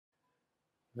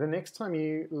The next time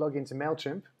you log into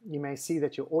MailChimp, you may see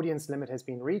that your audience limit has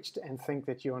been reached and think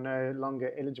that you're no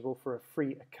longer eligible for a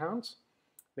free account.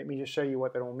 Let me just show you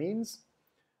what that all means.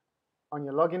 On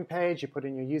your login page, you put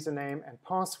in your username and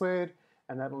password,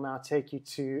 and that will now take you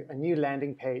to a new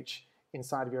landing page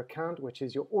inside of your account, which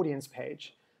is your audience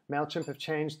page. MailChimp have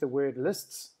changed the word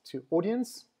lists to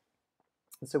audience.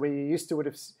 And so where you used to would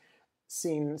have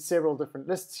seen several different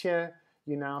lists here,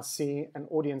 you now see an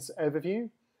audience overview.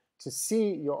 To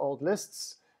see your old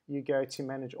lists, you go to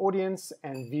Manage Audience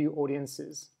and View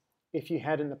Audiences. If you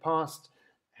had in the past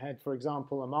had, for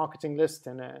example, a marketing list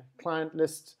and a client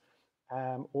list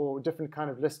or different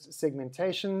kind of list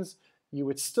segmentations, you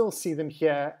would still see them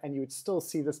here, and you would still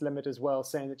see this limit as well,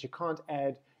 saying that you can't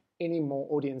add any more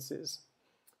audiences.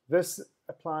 This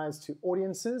applies to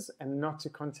audiences and not to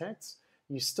contacts.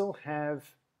 You still have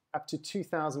up to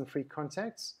 2,000 free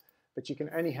contacts, but you can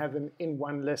only have them in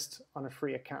one list on a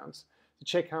free account. To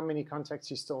check how many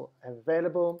contacts you still have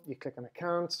available, you click on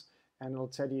Account, and it'll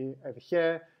tell you over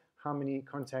here how many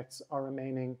contacts are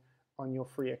remaining on your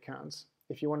free account.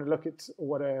 If you want to look at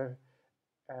what a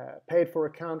paid-for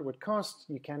account would cost,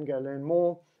 you can go learn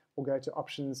more or go to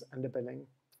Options under Billing.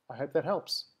 I hope that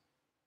helps.